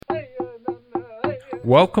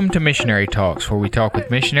Welcome to Missionary Talks, where we talk with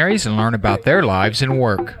missionaries and learn about their lives and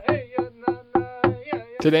work.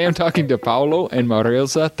 Today I'm talking to Paulo and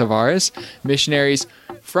Marilza Tavares, missionaries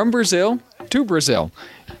from Brazil to Brazil.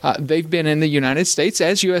 They've been in the United States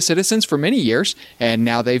as U.S. citizens for many years, and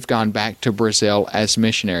now they've gone back to Brazil as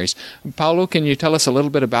missionaries. Paulo, can you tell us a little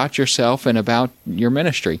bit about yourself and about your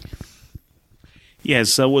ministry?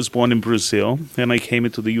 Yes, I was born in Brazil, and I came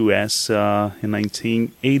into the U.S. In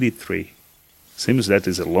 1983. Seems that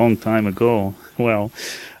is a long time ago. Well,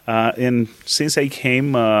 and since I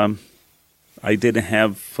came, I didn't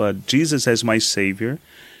have Jesus as my Savior,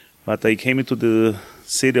 but I came into the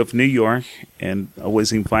city of New York, and I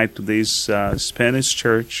was invited to this Spanish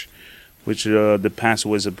church, which the pastor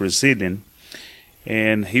was a Brazilian,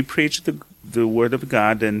 and he preached the Word of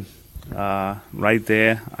God, and right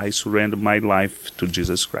there, I surrendered my life to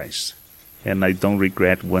Jesus Christ, and I don't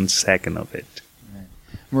regret 1 second of it.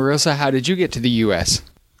 Marilza, how did you get to the U.S.?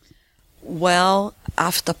 Well,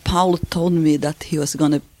 after Paulo told me that he was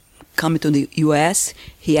going to come to the U.S.,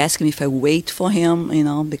 he asked me if I wait for him,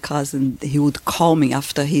 because he would call me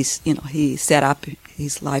after he set up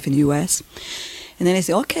his life in the U.S. And then I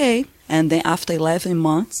said, okay. And then after 11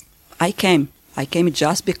 months, I came. I came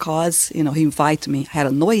just because, he invited me. I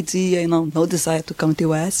had no idea, no desire to come to the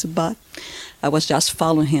U.S., but I was just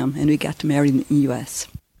following him, and we got married in the U.S.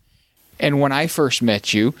 And when I first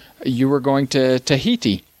met you, you were going to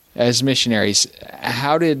Tahiti as missionaries.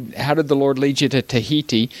 How did the Lord lead you to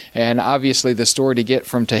Tahiti? And obviously the story to get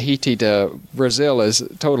from Tahiti to Brazil is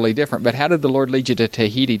totally different, but how did the Lord lead you to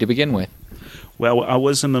Tahiti to begin with? Well, I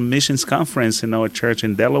was in a missions conference in our church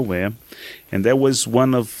in Delaware, and there was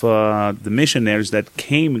one of the missionaries that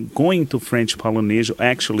came going to French Polynesia.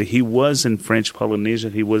 Actually, he was in French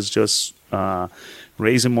Polynesia. He was just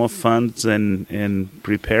raising more funds and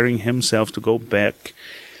preparing himself to go back.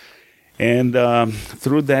 And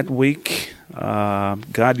through that week,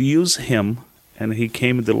 God used him, and he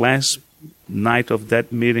came the last night of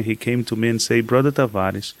that meeting. He came to me and said, "Brother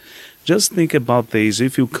Tavares, just think about this.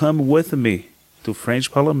 If you come with me to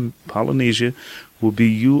French Polynesia, will be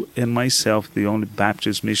you and myself the only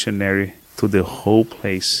Baptist missionary to the whole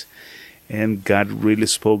place." And God really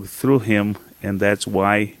spoke through him, and that's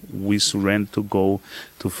why we surrendered to go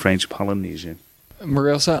to French Polynesia.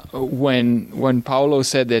 Marilza, when Paulo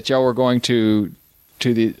said that y'all were going to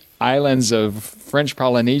the islands of French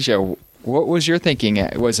Polynesia, what was your thinking?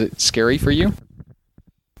 Was it scary for you?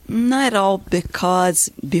 Not at all, because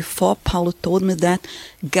before Paulo told me that,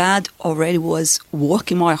 God already was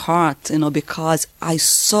working my heart, because I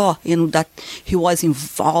saw, that he was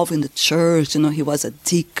involved in the church, he was a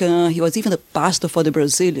deacon, he was even the pastor for the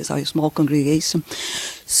Brazilians, our small congregation.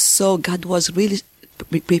 So God was really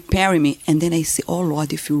preparing me. And then I say, oh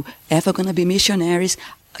Lord, if you ever going to be missionaries,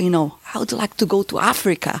 I would like to go to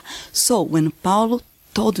Africa. So when Paulo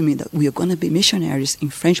told me that we are going to be missionaries in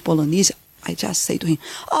French Polynesia, I just say to him,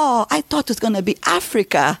 oh, I thought it was going to be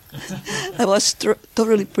Africa. I was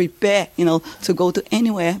totally prepared, to go to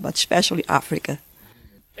anywhere, but especially Africa.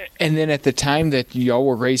 And then at the time that y'all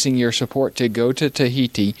were raising your support to go to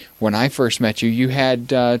Tahiti, when I first met you, you had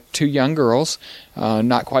 2 young girls,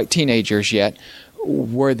 not quite teenagers yet.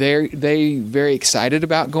 Were they very excited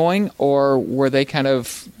about going, or were they kind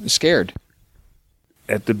of scared?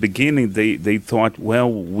 At the beginning, they thought,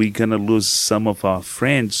 well, we're going to lose some of our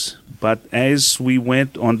friends. But as we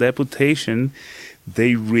went on deputation,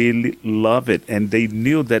 they really loved it. And they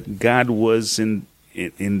knew that God was in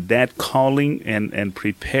that calling and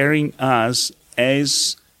preparing us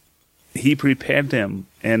as he prepared them.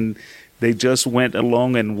 And they just went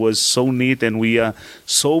along and was so neat. And we are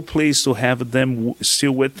so pleased to have them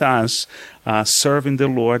still with us, serving the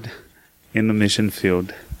Lord in the mission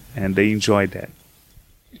field. And they enjoyed that.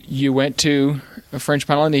 You went to French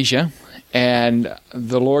Polynesia, and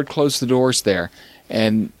the Lord closed the doors there.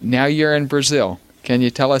 And now you're in Brazil. Can you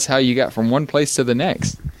tell us how you got from one place to the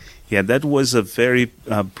next? Yeah, that was a very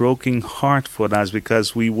broken heart for us,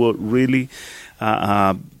 because we were really,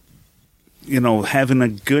 having a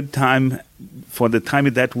good time for the time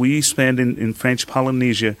that we spent in French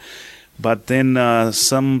Polynesia. But then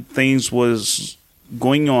some things was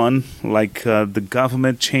going on, like the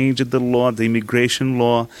government changed the law, the immigration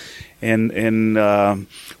law, and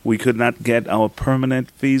we could not get our permanent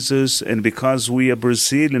visas. And because we are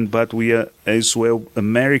Brazilian, but we are as well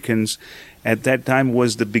Americans, at that time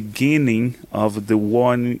was the beginning of the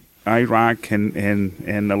war in Iraq,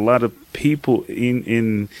 and a lot of people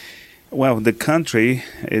in the country,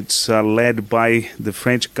 it's led by the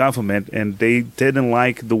French government, and they didn't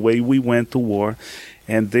like the way we went to war.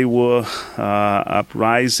 and they were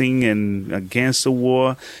uprising and against the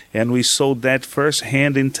war, and we saw that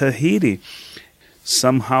firsthand in Tahiti.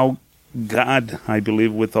 Somehow God, I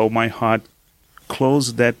believe with all my heart,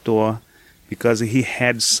 closed that door because he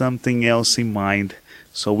had something else in mind.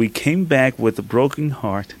 So we came back with a broken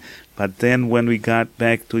heart, but then when we got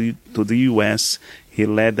back to the U.S., he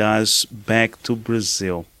led us back to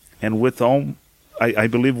Brazil. And with all, I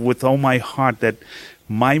believe with all my heart that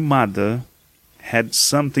my mother had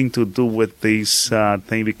something to do with this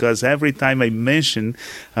thing, because every time I mentioned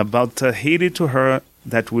about Tahiti to her,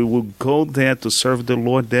 that we would go there to serve the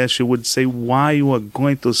Lord there, she would say, why you are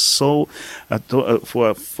going to for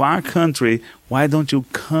a far country, why don't you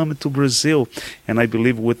come to Brazil? And I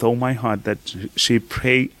believe with all my heart that she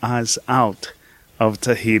prayed us out of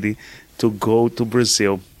Tahiti to go to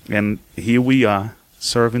Brazil. And here we are,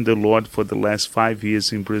 serving the Lord for the last 5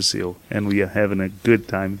 years in Brazil, and we are having a good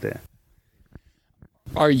time there.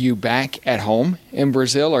 Are you back at home in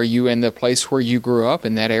Brazil? Are you in the place where you grew up,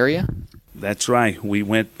 in that area? That's right. We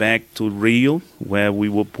went back to Rio, where we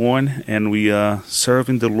were born, and we are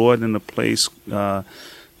serving the Lord in a place that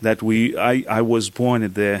I was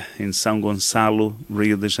born there in São Gonçalo,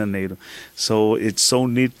 Rio de Janeiro. So it's so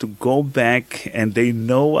neat to go back, and they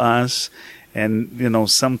know us. And,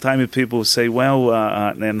 sometimes people say, well,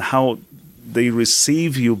 and how they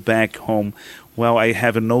receive you back home. Well, I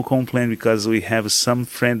have no complaint, because we have some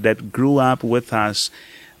friend that grew up with us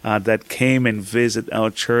that came and visit our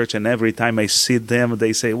church, and every time I see them,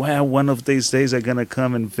 they say, well, one of these days I'm going to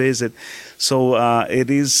come and visit. So it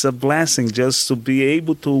is a blessing just to be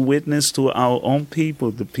able to witness to our own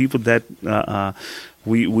people, the people that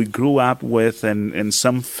we grew up with, and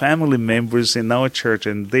some family members in our church.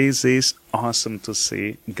 And this is awesome to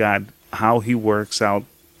see God, how he works out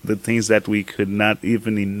the things that we could not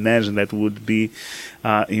even imagine that would be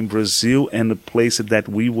in Brazil and the place that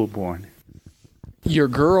we were born. Your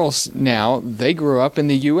girls now, they grew up in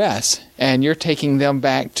the U.S., and you're taking them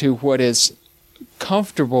back to what is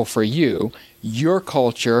comfortable for you, your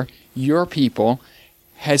culture, your people.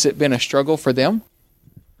 Has it been a struggle for them?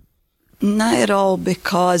 Not at all,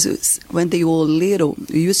 because when they were little,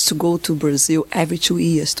 we used to go to Brazil every 2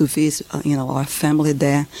 years to visit, our family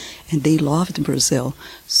there, and they loved Brazil.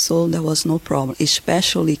 So there was no problem,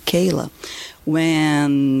 especially Kayla,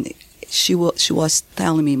 when she was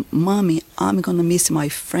telling me, Mommy, I'm going to miss my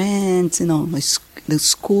friends, the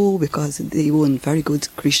school, because they were in very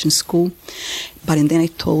good Christian school. But and then I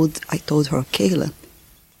told her, Kayla,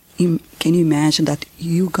 can you imagine that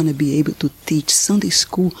you're going to be able to teach Sunday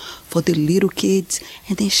school for the little kids?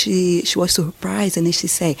 And then she was surprised, and then she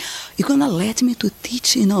said, you're going to let me to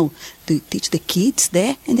teach, to teach the kids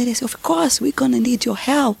there? And then I said, of course, we're going to need your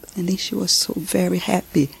help. And then she was so very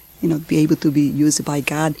happy, to be able to be used by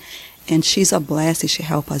God. And she's a blessing. She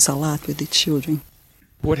helps us a lot with the children.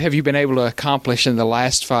 What have you been able to accomplish in the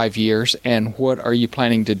last 5 years, and what are you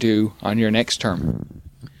planning to do on your next term?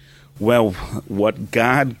 Well, what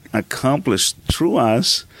God accomplished through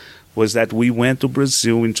us was that we went to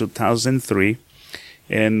Brazil in 2003,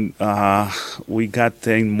 and we got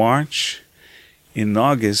there in March. In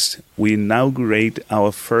August, we inaugurate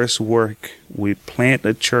our first work. We plant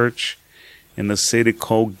a church in a city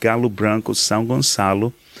called Galo Branco, São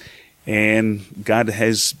Gonçalo, and God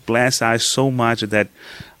has blessed us so much that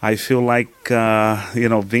I feel like,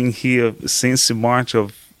 being here since March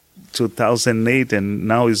of 2008, and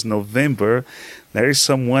now is November, there is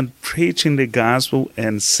someone preaching the gospel,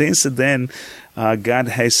 and since then God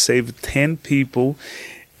has saved 10 people,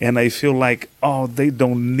 and I feel like, they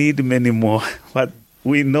don't need me anymore. But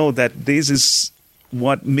we know that this is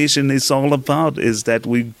what mission is all about, is that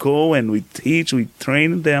we go and we teach, we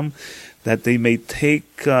train them, that they may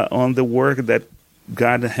take on the work that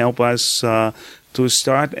God help us to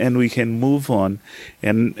start, and we can move on.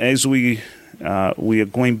 And as we are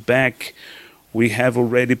going back, we have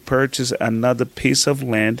already purchased another piece of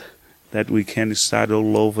land that we can start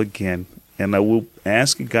all over again. And I will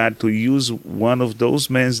ask God to use one of those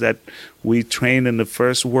men that we trained in the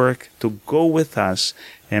first work to go with us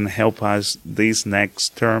and help us this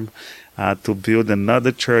next term to build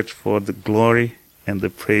another church for the glory and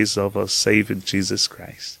the praise of our Savior Jesus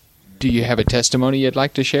Christ. Do you have a testimony you'd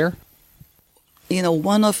like to share?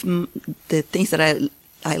 One of the things that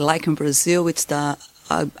I like in Brazil is that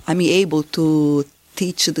I'm able to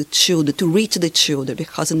teach the children, to reach the children,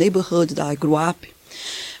 because the neighborhood that I grew up,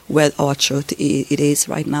 where our church it is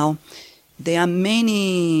right now, there are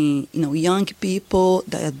many, young people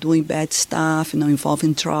that are doing bad stuff, involved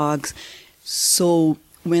in drugs. So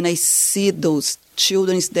when I see those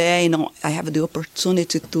children there, I have the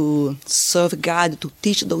opportunity to serve God, to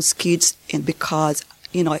teach those kids, and because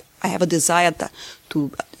I have a desire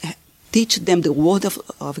to teach them the word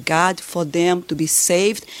of God for them to be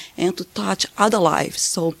saved and to touch other lives.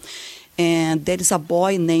 So, and there is a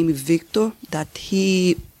boy named Victor that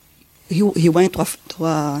he went to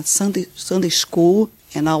a Sunday school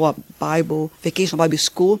and our vacation Bible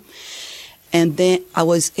school. And then I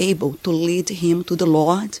was able to lead him to the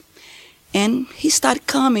Lord. And he started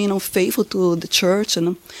coming, faithful to the church.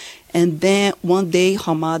 And then one day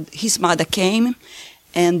his mother came,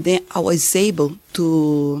 and then I was able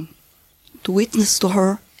to witness to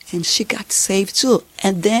her, and she got saved too.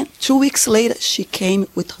 And then 2 weeks later, she came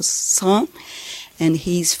with her son and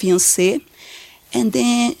his fiancée. And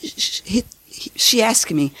then she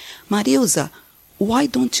asked me, Marilza, why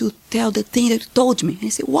don't you tell the thing that you told me? And I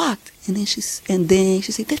said, what? And then she said,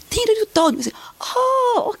 the thing that you told me. I said,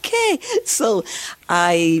 oh, okay. So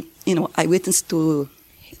I witnessed to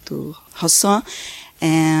her son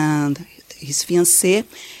and his fiancée,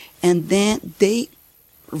 and then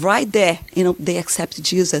right there, they accepted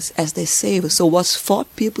Jesus as their Savior. So it was 4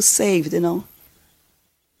 people saved,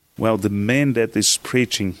 Well, the man that is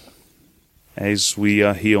preaching, as we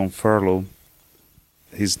are here on furlough,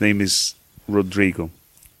 his name is Rodrigo.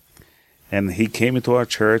 And he came into our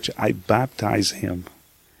church. I baptized him.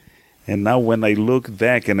 And now when I look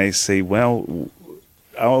back and I say, well,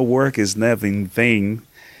 our work is never in vain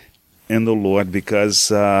in the Lord, because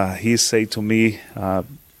he said to me,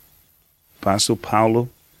 Pastor Paulo,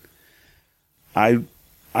 I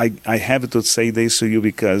have to say this to you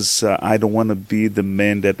because I don't want to be the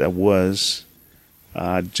man that I was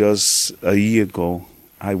just a year ago.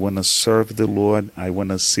 I want to serve the Lord. I want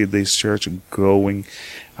to see this church growing.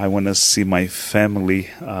 I want to see my family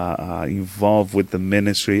involved with the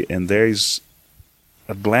ministry. And there is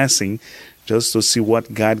a blessing just to see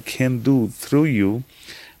what God can do through you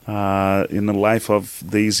in the life of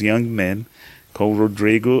these young men called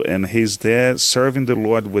Rodrigo. And he's there serving the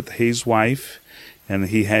Lord with his wife. And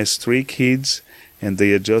he has 3 kids. And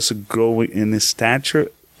they are just growing in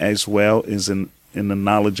stature as well as in the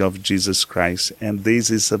knowledge of Jesus Christ. And this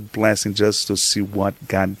is a blessing just to see what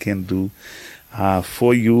God can do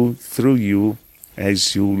for you, through you,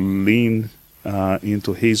 as you lean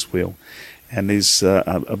into His will. And it's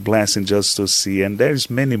a blessing just to see. And there's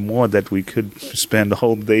many more that we could spend the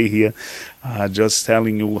whole day here just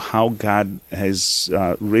telling you how God has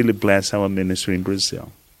really blessed our ministry in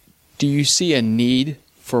Brazil. Do you see a need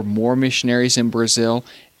for more missionaries in Brazil?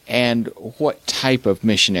 And what type of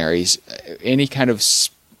missionaries? Any kind of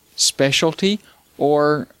specialty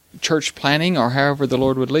or church planning, or however the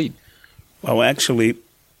Lord would lead? Well, actually,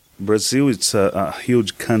 Brazil is a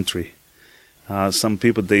huge country. Some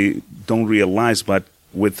people, they don't realize, but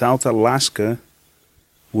without Alaska,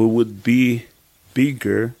 we would be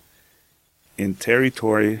bigger in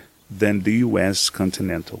territory than the U.S.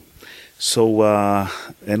 continental. So,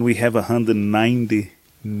 and we have 190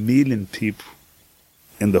 million people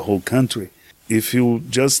in the whole country. If you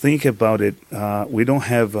just think about it, we don't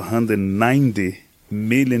have 190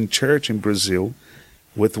 million church in Brazil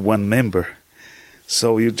with 1 member.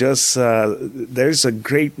 So you just, there's a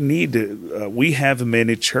great need. We have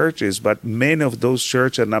many churches, but many of those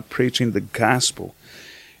churches are not preaching the gospel.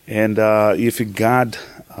 And if God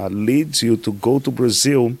leads you to go to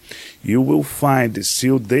Brazil, you will find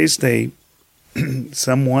still this day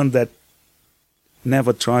someone that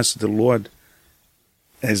never trusts the Lord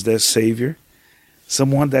as their Savior,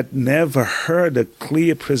 someone that never heard a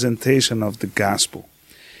clear presentation of the gospel.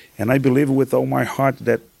 And I believe with all my heart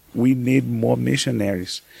that we need more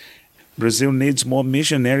missionaries. Brazil needs more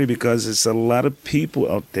missionaries because there's a lot of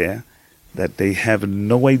people out there that they have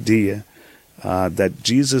no idea that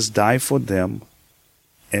Jesus died for them.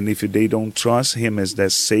 And if they don't trust Him as their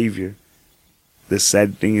Savior, the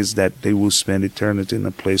sad thing is that they will spend eternity in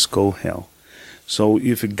a place called hell. So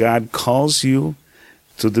if God calls you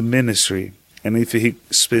to the ministry, and if He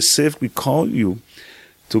specifically called you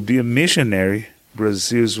to be a missionary,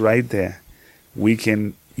 Brazil is right there. We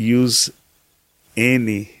can use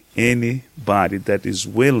anybody that is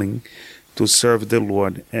willing to serve the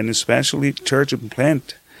Lord, and especially church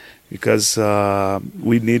plant, because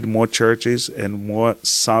we need more churches and more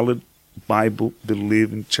solid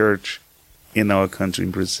Bible-believing church in our country,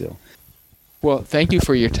 in Brazil. Well, thank you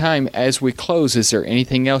for your time. As we close, is there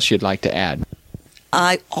anything else you'd like to add?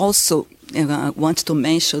 I also want to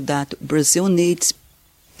mention that Brazil needs,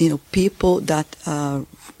 people that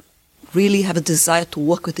really have a desire to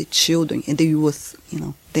work with the children and the youth.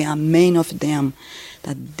 There are many of them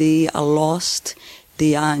that they are lost,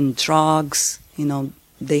 they are in drugs,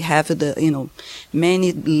 they have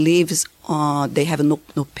many lives They have no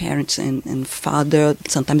parents and father.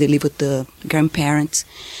 Sometimes they live with the grandparents.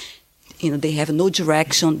 They have no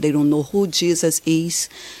direction. They don't know who Jesus is.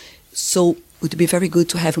 So it would be very good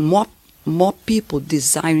to have more people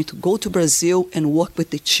desiring to go to Brazil and work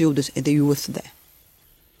with the children and the youth there.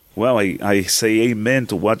 Well, I say amen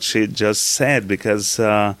to what she just said, because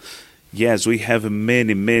yes, we have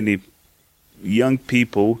many young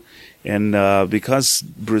people, and because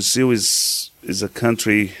Brazil is a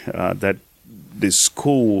country that the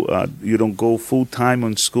school, you don't go full time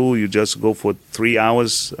on school, you just go for 3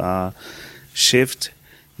 hours shift.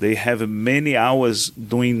 They have many hours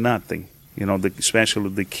doing nothing, especially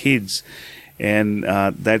the kids, and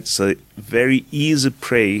that's a very easy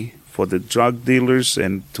prey for the drug dealers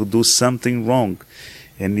and to do something wrong.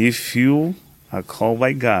 And if you are called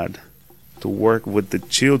by God to work with the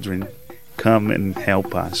children, come and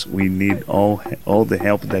help us. We need all the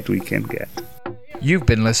help that we can get. You've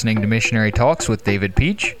been listening to Missionary Talks with David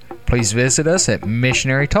Peach. Please visit us at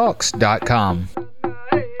missionarytalks.com.